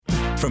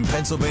From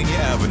Pennsylvania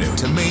Avenue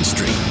to Main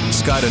Street,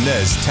 Scott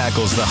ANEZ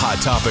tackles the hot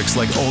topics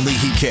like only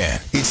he can.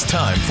 It's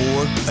time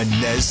for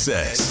ANEZ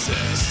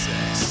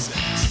SEZ.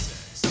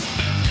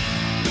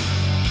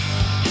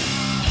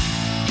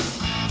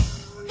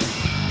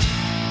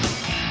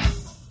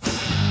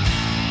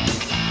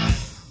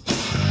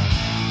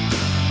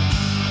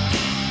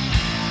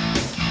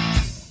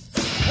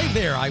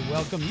 There, I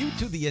welcome you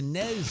to the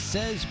ANEZ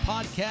SEZ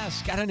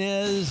podcast. Scott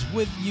ANEZ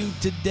with you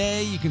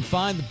today. You can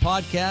find the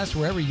podcast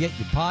wherever you get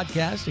your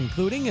podcast,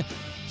 including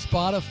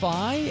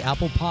Spotify,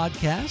 Apple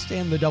Podcast,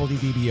 and the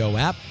WDBO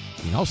app.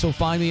 You can also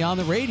find me on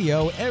the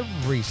radio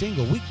every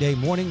single weekday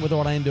morning with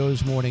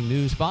Orlando's Morning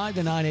News, 5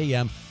 to 9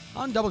 a.m.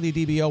 on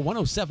WDBO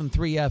 107.3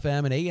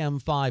 FM and AM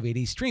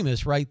 580. Stream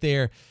us right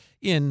there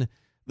in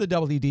the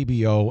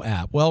WDBO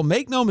app. Well,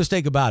 make no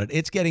mistake about it,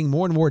 it's getting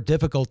more and more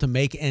difficult to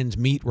make ends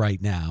meet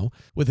right now,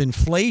 with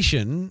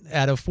inflation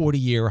at a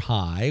 40-year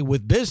high,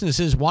 with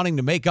businesses wanting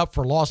to make up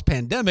for lost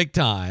pandemic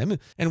time,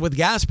 and with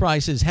gas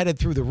prices headed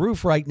through the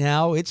roof right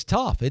now. It's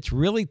tough. It's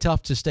really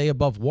tough to stay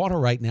above water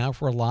right now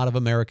for a lot of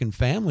American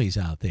families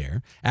out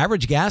there.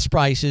 Average gas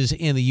prices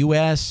in the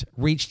U.S.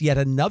 reached yet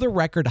another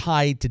record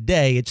high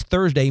today. It's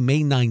Thursday,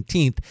 May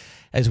 19th,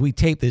 as we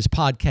tape this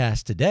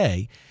podcast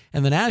today.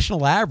 And the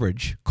national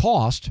average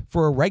cost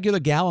for a regular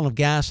gallon of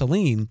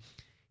gasoline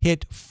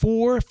hit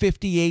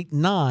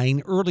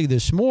 $4.58.9 early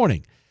this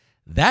morning.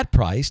 That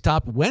price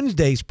topped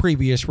Wednesday's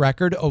previous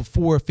record of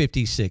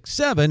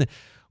 $4.56.7,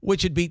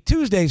 which had beat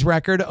Tuesday's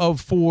record of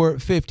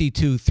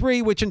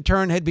 $4.52.3, which in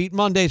turn had beat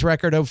Monday's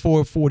record of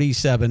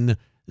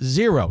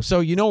 $4.47.0. So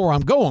you know where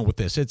I'm going with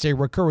this. It's a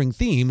recurring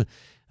theme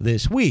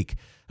this week.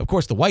 Of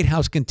course, the White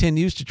House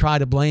continues to try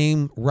to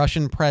blame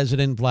Russian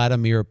President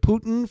Vladimir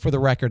Putin for the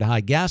record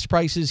high gas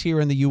prices here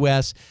in the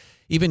U.S.,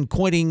 even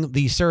coining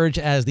the surge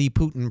as the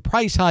Putin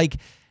price hike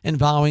and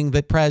vowing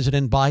that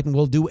President Biden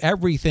will do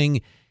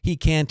everything he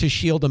can to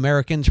shield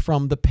Americans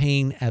from the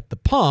pain at the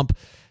pump.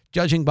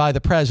 Judging by the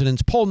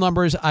president's poll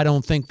numbers, I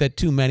don't think that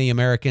too many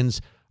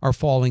Americans are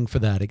falling for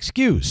that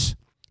excuse.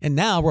 And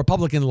now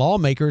Republican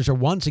lawmakers are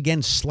once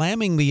again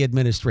slamming the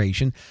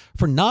administration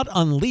for not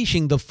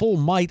unleashing the full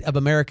might of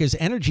America's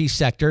energy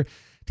sector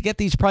to get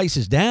these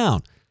prices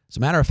down. As a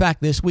matter of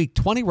fact, this week,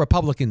 20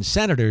 Republican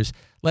senators,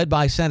 led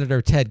by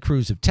Senator Ted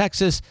Cruz of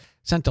Texas,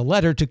 sent a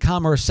letter to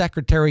Commerce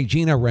Secretary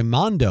Gina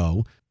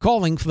Raimondo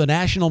calling for the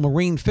National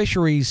Marine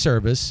Fisheries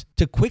Service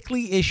to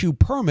quickly issue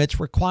permits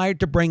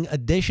required to bring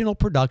additional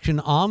production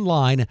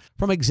online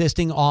from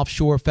existing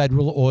offshore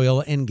federal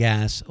oil and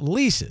gas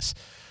leases.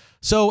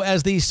 So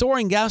as the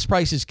soaring gas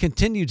prices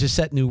continue to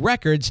set new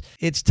records,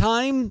 it's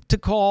time to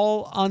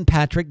call on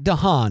Patrick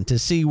DeHaan to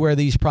see where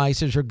these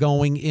prices are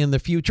going in the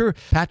future.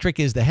 Patrick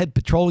is the head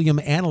petroleum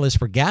analyst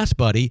for Gas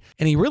Buddy,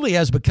 and he really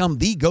has become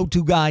the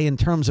go-to guy in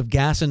terms of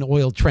gas and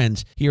oil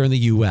trends here in the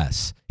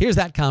U.S. Here's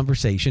that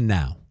conversation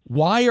now.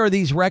 Why are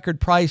these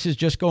record prices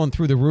just going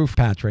through the roof,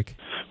 Patrick?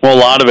 Well, a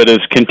lot of it is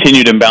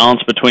continued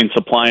imbalance between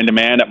supply and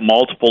demand at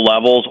multiple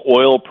levels.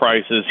 Oil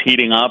prices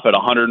heating up at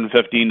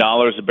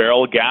 $115 a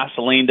barrel.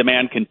 Gasoline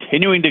demand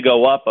continuing to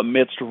go up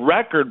amidst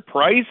record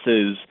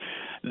prices.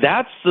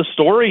 That's the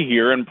story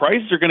here, and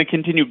prices are going to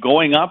continue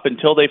going up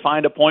until they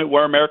find a point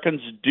where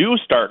Americans do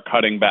start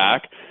cutting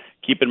back.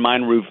 Keep in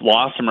mind we've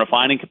lost some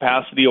refining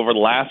capacity over the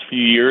last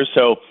few years,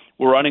 so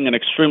we're running an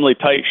extremely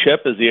tight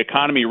ship as the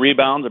economy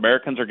rebounds.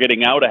 Americans are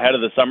getting out ahead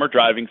of the summer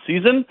driving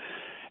season,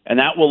 and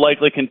that will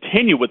likely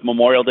continue with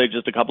Memorial Day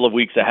just a couple of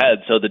weeks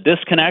ahead. So the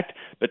disconnect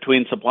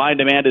between supply and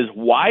demand is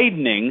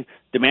widening.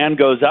 Demand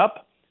goes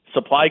up,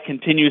 supply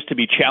continues to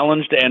be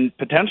challenged and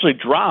potentially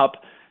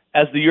drop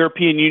as the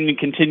European Union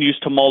continues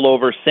to mull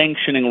over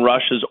sanctioning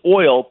Russia's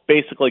oil,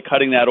 basically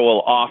cutting that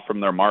oil off from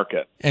their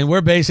market. And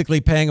we're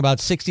basically paying about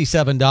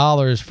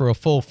 $67 for a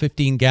full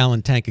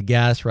 15-gallon tank of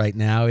gas right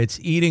now. It's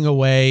eating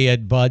away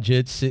at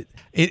budgets.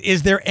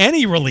 Is there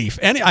any relief?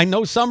 I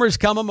know summer's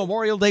coming,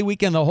 Memorial Day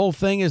weekend, the whole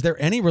thing. Is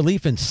there any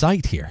relief in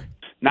sight here?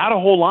 Not a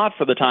whole lot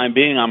for the time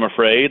being, I'm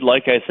afraid.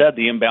 Like I said,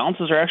 the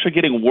imbalances are actually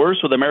getting worse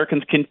with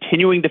Americans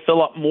continuing to fill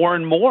up more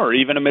and more,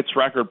 even amidst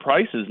record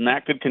prices, and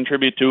that could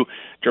contribute to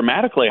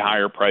dramatically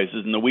higher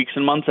prices in the weeks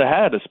and months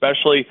ahead,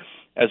 especially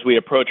as we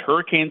approach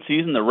hurricane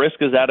season. The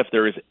risk is that if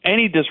there is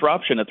any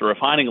disruption at the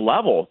refining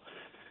level,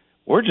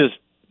 we're just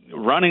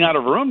running out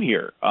of room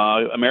here.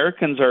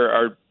 Americans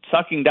are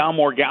sucking down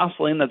more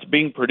gasoline that's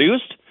being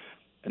produced,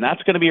 and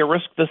that's going to be a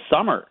risk this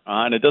summer.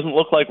 And it doesn't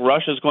look like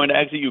Russia is going to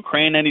exit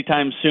Ukraine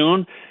anytime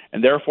soon,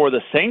 and therefore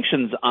the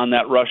sanctions on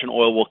that Russian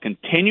oil will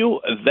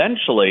continue.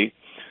 Eventually,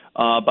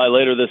 by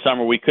later this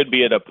summer, we could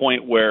be at a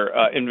point where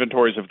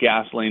inventories of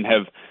gasoline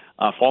have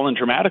fallen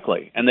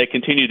dramatically, and they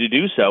continue to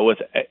do so with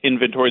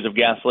inventories of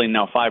gasoline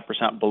now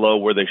 5% below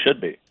where they should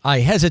be. I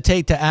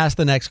hesitate to ask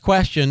the next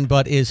question,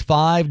 but is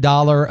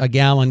 $5 a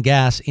gallon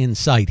gas in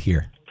sight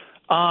here?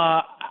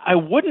 I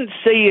wouldn't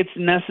say it's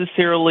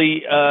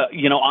necessarily,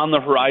 on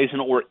the horizon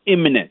or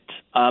imminent.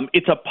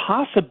 It's a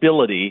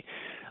possibility,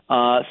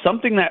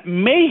 something that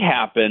may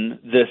happen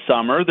this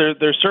summer.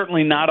 There's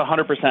certainly not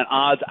 100%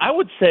 odds. I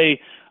would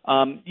say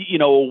A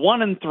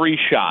 1 in 3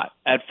 shot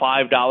at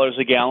 $5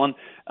 a gallon.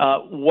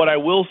 What I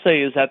will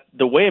say is that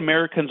the way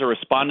Americans are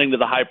responding to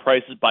the high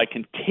prices by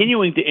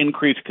continuing to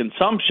increase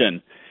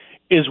consumption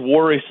is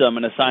worrisome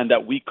and a sign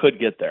that we could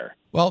get there.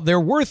 Well, there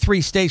were 3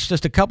 states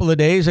just a couple of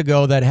days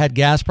ago that had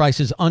gas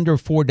prices under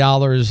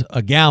 $4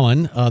 a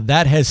gallon.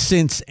 That has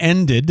since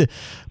ended.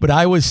 But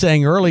I was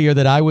saying earlier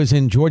that I was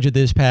in Georgia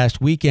this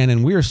past weekend,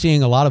 and we were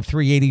seeing a lot of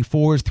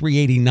 384s,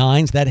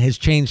 389s. That has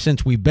changed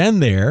since we've been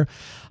there.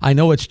 I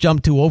know it's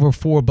jumped to over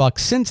 $4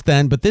 since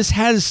then, but this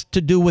has to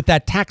do with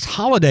that tax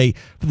holiday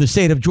for the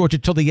state of Georgia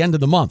till the end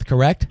of the month,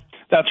 correct?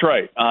 That's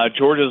right.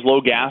 Georgia's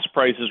low gas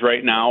prices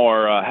right now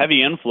are a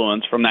heavy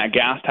influence from that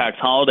gas tax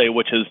holiday,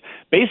 which has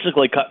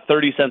basically cut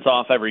 30 cents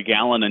off every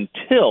gallon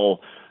until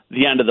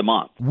the end of the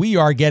month. We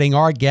are getting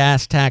our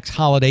gas tax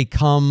holiday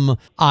come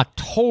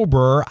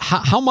October.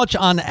 How much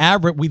on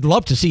average, we'd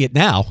love to see it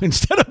now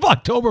instead of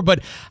October,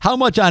 but how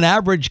much on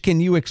average can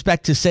you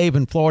expect to save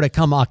in Florida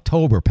come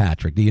October,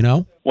 Patrick? Do you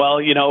know? Well,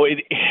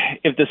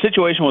 if the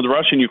situation with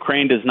Russia and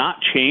Ukraine does not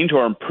change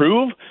or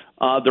improve,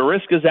 the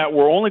risk is that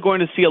we're only going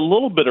to see a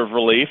little bit of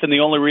relief, and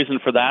the only reason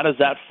for that is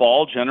that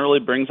fall generally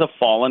brings a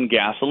fall in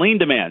gasoline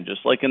demand.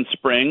 Just like in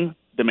spring,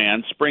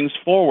 demand springs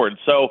forward.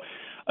 So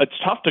it's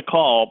tough to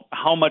call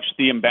how much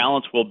the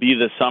imbalance will be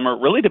this summer.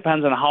 It really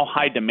depends on how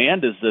high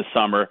demand is this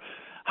summer,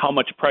 how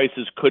much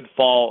prices could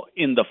fall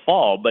in the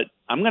fall. But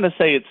I'm going to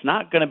say it's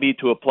not going to be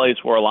to a place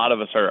where a lot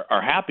of us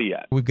are happy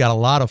yet. We've got a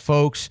lot of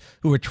folks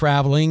who are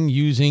traveling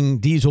using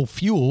diesel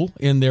fuel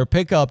in their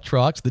pickup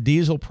trucks. The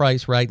diesel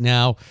price right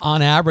now,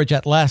 on average,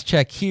 at last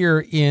check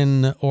here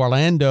in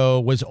Orlando,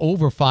 was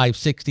over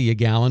 $5.60 a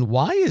gallon.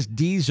 Why is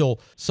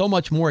diesel so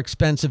much more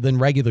expensive than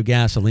regular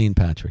gasoline,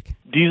 Patrick?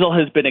 Diesel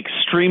has been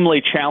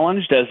extremely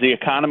challenged as the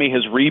economy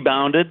has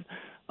rebounded.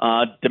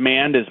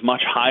 Demand is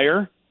much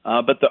higher,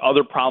 but the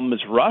other problem is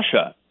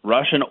Russia.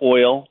 Russian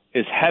oil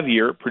is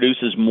heavier,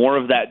 produces more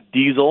of that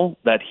diesel,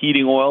 that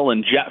heating oil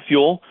and jet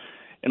fuel.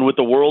 And with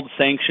the world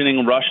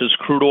sanctioning Russia's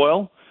crude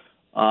oil,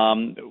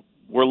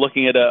 we're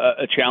looking at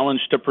a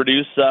challenge to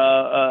produce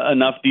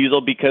enough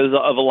diesel because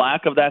of a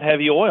lack of that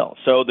heavy oil.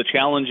 So the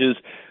challenge is,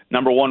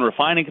 number one,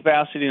 refining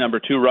capacity. Number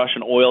two,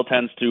 Russian oil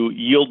tends to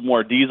yield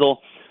more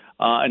diesel.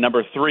 And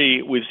number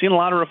three, we've seen a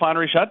lot of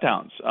refinery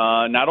shutdowns.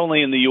 Not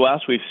only in the U.S.,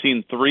 we've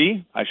seen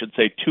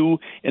 2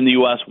 in the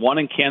U.S., 1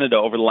 in Canada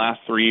over the last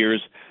 3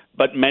 years,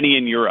 but many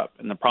in Europe.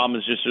 And the problem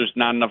is just there's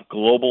not enough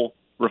global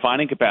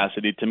refining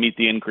capacity to meet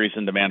the increase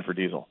in demand for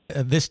diesel.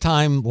 This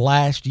time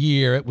last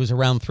year, it was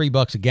around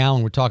 $3 a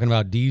gallon. We're talking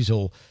about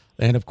diesel.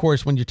 And, of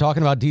course, when you're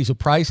talking about diesel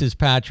prices,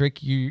 Patrick,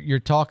 you're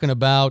talking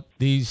about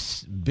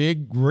these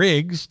big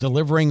rigs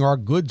delivering our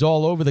goods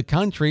all over the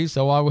country.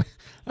 So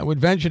I would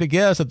venture to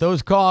guess that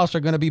those costs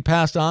are going to be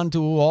passed on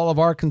to all of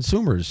our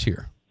consumers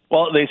here.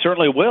 Well, they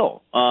certainly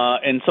will.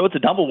 And so it's a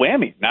double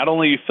whammy. Not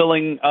only are you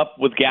filling up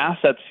with gas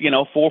that's,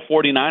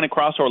 $4.49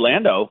 across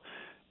Orlando,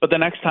 but the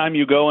next time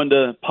you go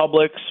into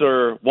Publix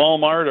or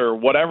Walmart or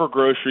whatever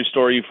grocery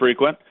store you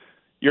frequent,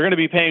 you're going to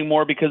be paying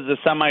more because the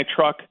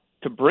semi-truck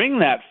to bring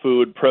that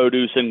food,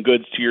 produce, and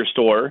goods to your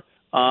store,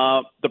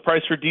 the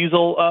price for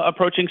diesel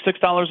approaching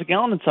 $6 a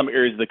gallon in some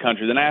areas of the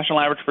country. The national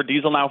average for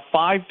diesel now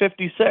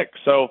 $5.56.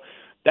 So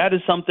that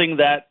is something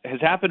that has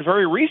happened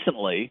very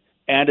recently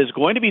and is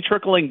going to be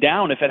trickling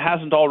down, if it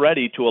hasn't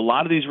already, to a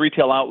lot of these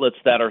retail outlets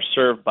that are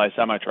served by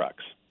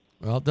semi-trucks.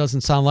 Well, it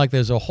doesn't sound like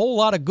there's a whole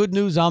lot of good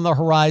news on the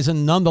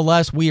horizon.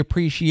 Nonetheless, we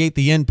appreciate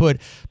the input.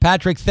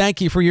 Patrick,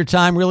 thank you for your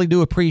time. Really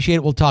do appreciate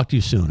it. We'll talk to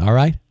you soon, all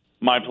right?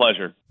 My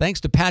pleasure.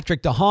 Thanks to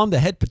Patrick DeHaan, the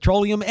head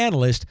petroleum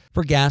analyst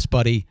for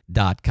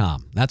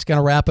GasBuddy.com. That's going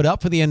to wrap it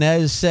up for the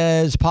ANEZ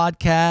Says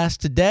podcast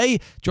today.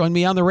 Join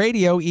me on the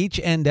radio each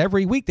and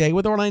every weekday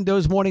with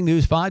Orlando's Morning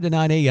News, 5 to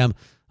 9 a.m.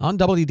 on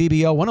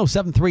WDBO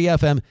 107.3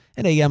 FM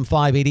and AM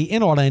 580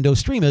 in Orlando.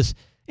 Stream us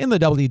in the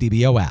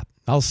WDBO app.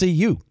 I'll see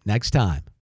you next time.